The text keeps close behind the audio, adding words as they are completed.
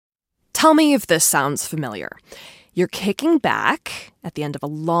Tell me if this sounds familiar. You're kicking back at the end of a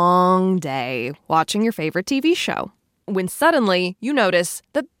long day watching your favorite TV show, when suddenly you notice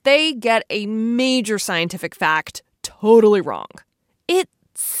that they get a major scientific fact totally wrong. It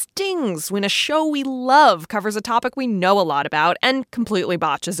stings when a show we love covers a topic we know a lot about and completely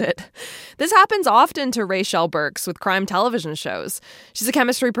botches it. This happens often to Raychelle Burks with crime television shows. She's a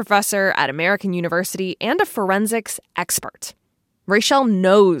chemistry professor at American University and a forensics expert. Raychelle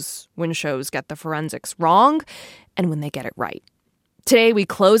knows when shows get the forensics wrong and when they get it right. Today, we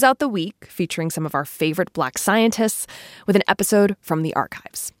close out the week featuring some of our favorite Black scientists with an episode from the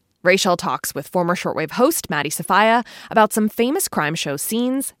archives. Raychelle talks with former shortwave host Maddie Sofia about some famous crime show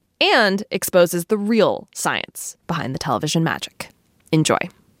scenes and exposes the real science behind the television magic. Enjoy.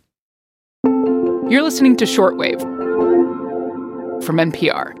 You're listening to Shortwave from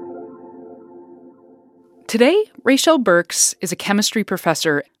NPR. Today, Raychelle Burks is a chemistry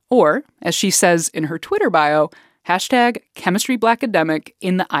professor, or, as she says in her Twitter bio, #ChemistryBlackademic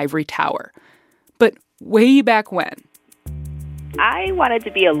in the ivory tower. But way back when? I wanted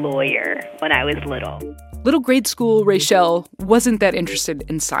to be a lawyer when I was little. Little grade school Raychelle wasn't that interested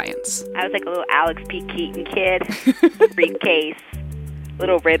in science. I was like a little Alex P. Keaton kid, briefcase,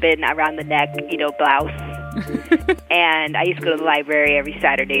 little ribbon around the neck, blouse. And I used to go to the library every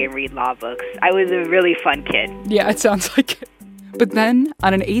Saturday and read law books. I was a really fun kid. Yeah, it sounds like it. But then,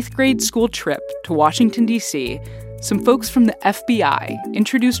 on an 8th grade school trip to Washington, D.C., some folks from the FBI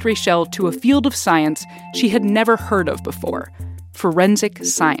introduced Raychelle to a field of science she had never heard of before: forensic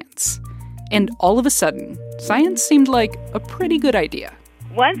science. And all of a sudden, science seemed like a pretty good idea.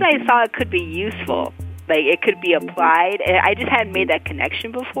 Once I saw it could be useful, like it could be applied, I just hadn't made that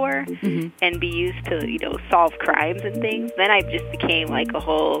connection before, and be used to, solve crimes and things. Then I just became like a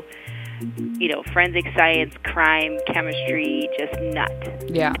whole, forensic science, crime, chemistry, just nut.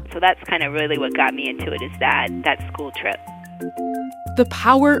 Yeah. So that's kind of really what got me into it, is that school trip. The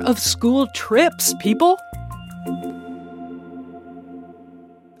power of school trips, people!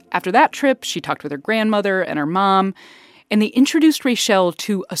 After that trip, she talked with her grandmother and her mom, and they introduced Raychelle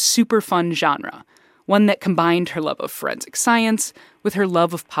to a super fun genre, one that combined her love of forensic science with her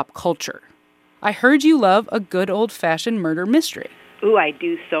love of pop culture. I heard you love a good old-fashioned murder mystery. Ooh, I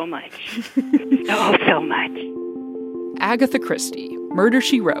do so much. so much. Agatha Christie, Murder,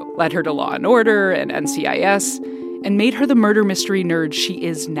 She Wrote, led her to Law & Order and NCIS, and made her the murder mystery nerd she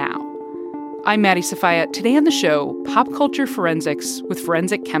is now. I'm Maddie Sofia. Today on the show, pop culture forensics with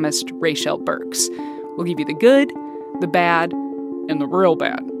forensic chemist Raychelle Burks. We'll give you the good, the bad, and the real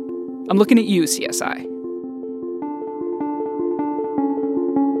bad. I'm looking at you, CSI.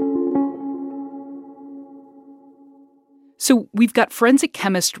 So we've got forensic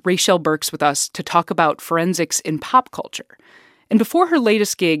chemist Raychelle Burks with us to talk about forensics in pop culture. And before her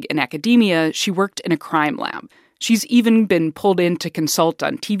latest gig in academia, she worked in a crime lab. She's even been pulled in to consult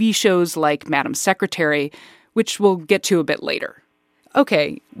on TV shows like Madam Secretary, which we'll get to a bit later.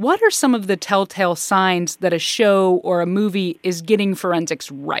 Okay, what are some of the telltale signs that a show or a movie is getting forensics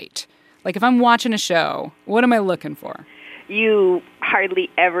right? Like if I'm watching a show, what am I looking for? You hardly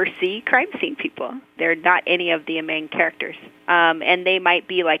ever see crime scene people. They're not any of the main characters. And they might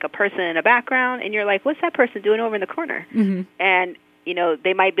be like a person in a background, and you're like, what's that person doing over in the corner? Mm-hmm. And,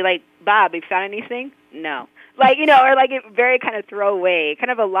 they might be like, Bob, you found anything? No. Or like it very kind of throwaway,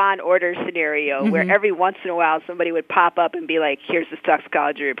 kind of a Law and Order scenario where every once in a while somebody would pop up and be like, here's the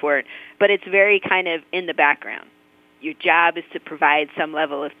toxicology report. But it's very kind of in the background. Your job is to provide some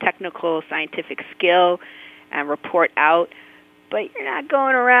level of technical, scientific skill and report out. But you're not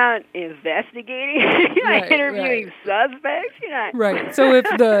going around investigating. You're not interviewing suspects. You're not. Right. So if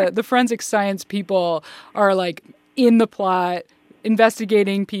the forensic science people are like in the plot,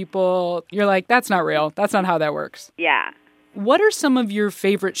 investigating people, you're like, that's not real. That's not how that works. Yeah. What are some of your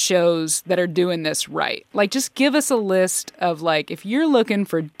favorite shows that are doing this right? Like, just give us a list of, like, if you're looking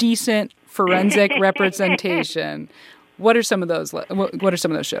for decent forensic representation, what are some of those? What are some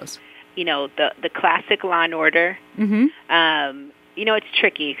of those shows? The classic Law and Order. Mm-hmm. It's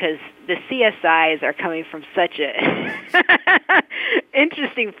tricky because the CSIs are coming from such a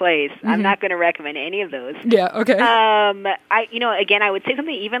interesting place. Mm-hmm. I'm not going to recommend any of those. Yeah, okay. I would say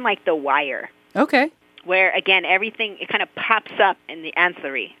something even like The Wire. Okay. Where, again, everything, it kind of pops up in the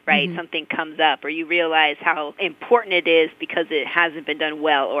ancillary, right? Mm-hmm. Something comes up, or you realize how important it is because it hasn't been done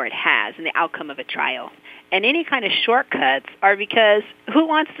well, or it has, in the outcome of a trial. And any kind of shortcuts are because who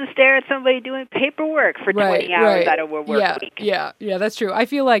wants to stare at somebody doing paperwork for 20 hours out of a work week? Yeah, that's true. I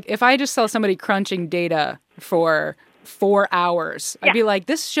feel like if I just saw somebody crunching data for 4 hours. I'd be like,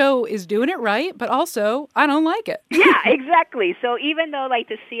 this show is doing it right, but also I don't like it. Yeah, exactly. So even though like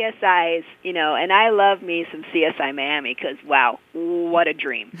the CSIs, and I love me some CSI Miami because, wow, what a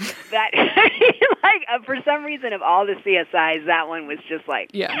dream. That like for some reason of all the CSIs, that one was just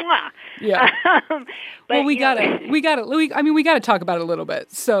like, mwah. Yeah. But, well, we gotta talk about it a little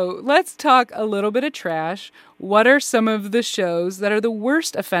bit. So let's talk a little bit of trash. What are some of the shows that are the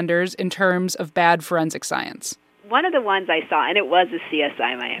worst offenders in terms of bad forensic science? One of the ones I saw, and it was a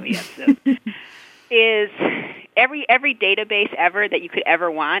CSI Miami episode, is every database ever that you could ever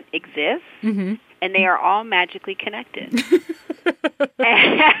want exists, and they are all magically connected.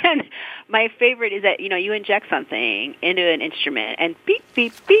 And my favorite is that, you inject something into an instrument, and beep,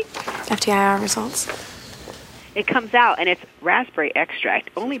 beep, beep. FTIR results. It comes out, and it's raspberry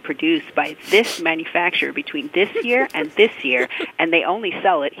extract, only produced by this manufacturer between this year and this year, and they only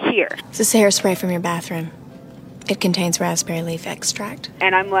sell it here. This is hairspray from your bathroom. It contains raspberry leaf extract.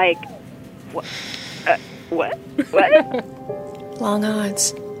 And I'm like, what? What? Long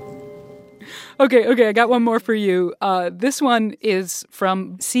odds. Okay, I got one more for you. This one is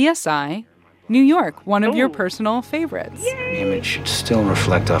from CSI New York, one of your personal favorites. Yay. The image should still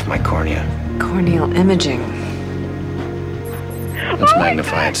reflect off my cornea. Corneal imaging. Let's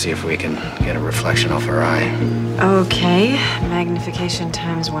magnify it, see if we can get a reflection off her eye. Okay, magnification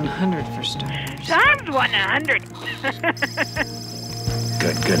times 100 for starters. Times 100.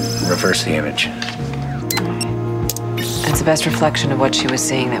 Good. Reverse the image. That's the best reflection of what she was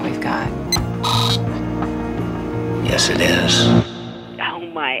seeing that we've got. Yes, it is. Oh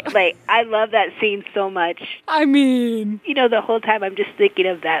my, I love that scene so much. I mean, the whole time I'm just thinking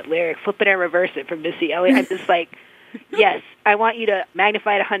of that lyric, flip it and reverse it from Missy Elliott. I'm just like, yes, I want you to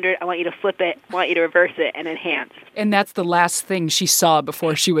magnify it 100, I want you to flip it, I want you to reverse it and enhance. And that's the last thing she saw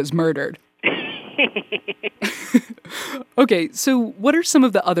before she was murdered. Okay, so what are some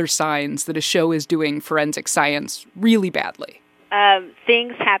of the other signs that a show is doing forensic science really badly?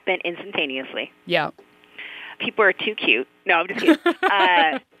 Things happen instantaneously. Yeah. People are too cute. No, I'm just kidding.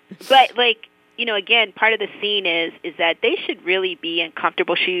 But again, part of the scene is that they should really be in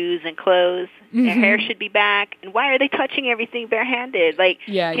comfortable shoes and clothes. Their hair should be back. And why are they touching everything barehanded?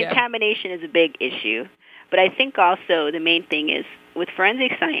 Contamination is a big issue. But I think also the main thing is with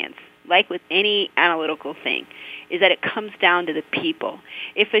forensic science, like with any analytical thing, is that it comes down to the people.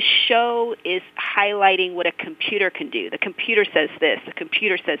 If a show is highlighting what a computer can do, the computer says this, the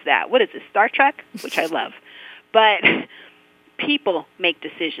computer says that. What is this, Star Trek? Which I love. But people make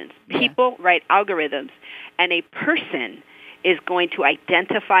decisions. People write algorithms. And a person is going to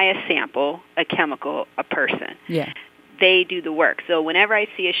identify a sample, a chemical, a person. Yeah. They do the work. So whenever I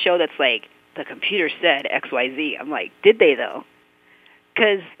see a show that's like, the computer said XYZ, I'm like, did they though?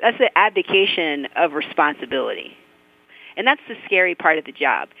 Because that's the abdication of responsibility. And that's the scary part of the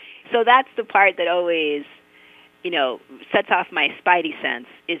job. So that's the part that always, sets off my spidey sense,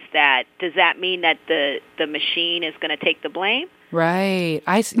 is that, does that mean that the machine is going to take the blame? Right.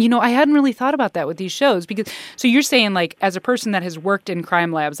 I hadn't really thought about that with these shows because, so you're saying as a person that has worked in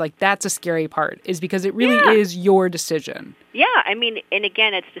crime labs, that's a scary part, is because it really is your decision. Yeah. I mean, and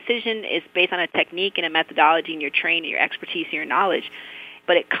again, its decision is based on a technique and a methodology and your training, your expertise, and your knowledge.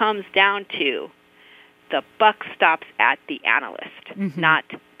 But it comes down to the buck stops at the analyst, not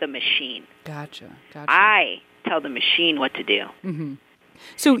the machine. Gotcha. I tell the machine what to do. Mm-hmm.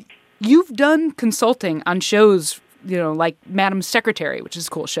 So you've done consulting on shows, like Madam Secretary, which is a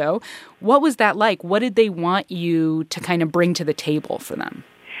cool show. What was that like? What did they want you to kind of bring to the table for them?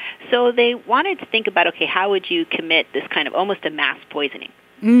 So they wanted to think about, how would you commit this kind of almost a mass poisoning?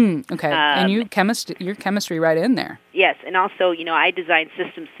 Okay. And your chemistry right in there. Yes. And also, I design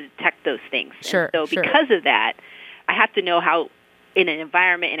systems to detect those things. Sure. And so because of that, I have to know how, in an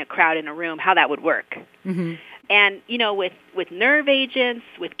environment, in a crowd, in a room, how that would work. Mm-hmm. And, with nerve agents,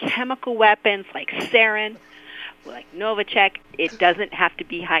 with chemical weapons like sarin, like Novichok, it doesn't have to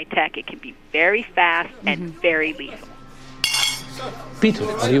be high-tech. It can be very fast and very lethal. Peter,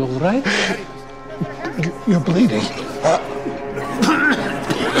 are you all right? You're bleeding.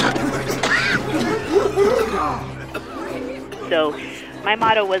 So my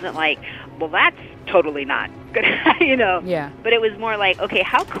motto wasn't like, well, that's totally not good, Yeah. But it was more like, okay,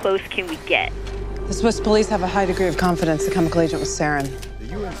 how close can we get? The Swiss police have a high degree of confidence the chemical agent was sarin.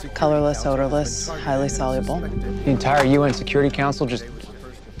 Colorless, odorless, highly soluble. The entire UN Security Council just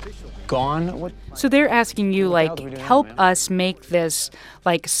gone? What? So they're asking you, help us make this,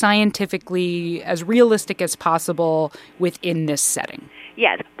 scientifically as realistic as possible within this setting.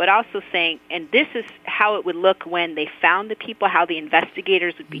 Yes, but also saying, and this is how it would look when they found the people, how the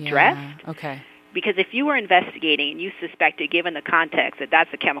investigators would be dressed. Okay. Because if you were investigating and you suspected, given the context, that that's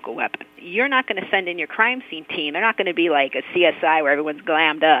a chemical weapon, you're not going to send in your crime scene team. They're not going to be like a CSI where everyone's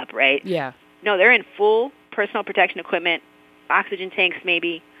glammed up, right? Yeah. No, they're in full personal protection equipment, oxygen tanks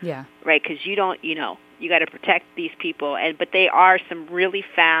maybe. Yeah. Right, because you don't, you got to protect these people. But they are some really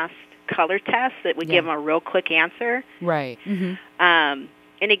fast color tests that would give them a real quick answer. Right. Mm-hmm.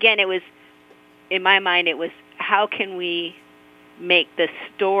 And again, it was, in my mind, it was how can we make the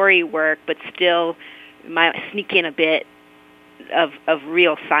story work, but still sneak in a bit of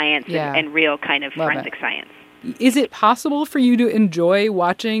real science and real kind of forensic science. Is it possible for you to enjoy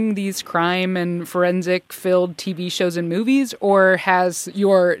watching these crime and forensic-filled TV shows and movies, or has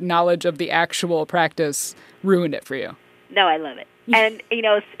your knowledge of the actual practice ruined it for you? No, I love it. And,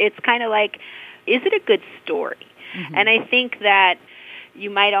 it's kind of like, is it a good story? Mm-hmm. And I think that you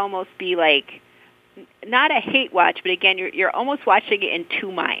might almost be like, not a hate watch, but again, you're almost watching it in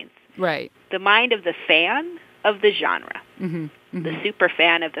two minds. Right. The mind of the fan of the genre, the super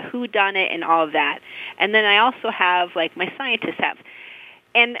fan of the whodunit and all of that. And then I also have, like my scientists have.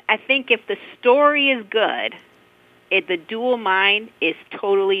 And I think if the story is good, the dual mind is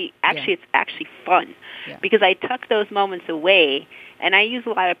totally, it's actually fun. Yeah. Because I tuck those moments away, and I use a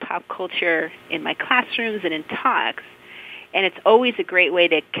lot of pop culture in my classrooms and in talks. And it's always a great way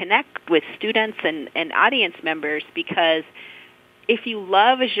to connect with students and audience members, because if you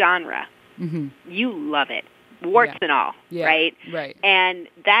love a genre, you love it, warts and all, right? Right. And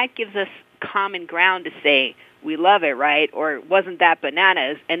that gives us common ground to say, we love it, right? Or wasn't that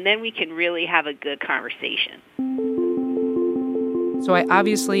bananas? And then we can really have a good conversation. So I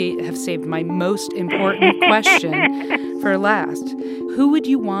obviously have saved my most important question for last. Who would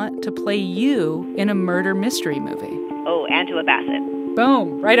you want to play you in a murder mystery movie? Oh, Angela Bassett.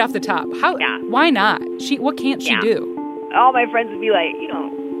 Boom, right off the top. Why not? What can't she do? All my friends would be like,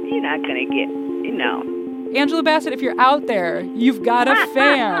 you're not going to get, Angela Bassett, if you're out there, you've got a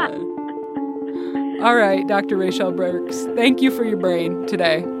fan. All right, Dr. Raychelle Burks, thank you for your brain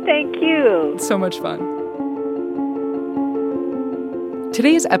today. Thank you. It's so much fun.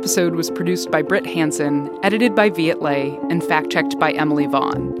 Today's episode was produced by Britt Hansen, edited by Viet Le, and fact-checked by Emily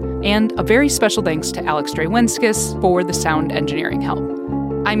Vaughn. And a very special thanks to Alex Drewinskis for the sound engineering help.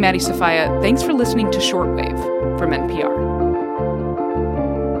 I'm Maddie Sofia. Thanks for listening to Shortwave from NPR.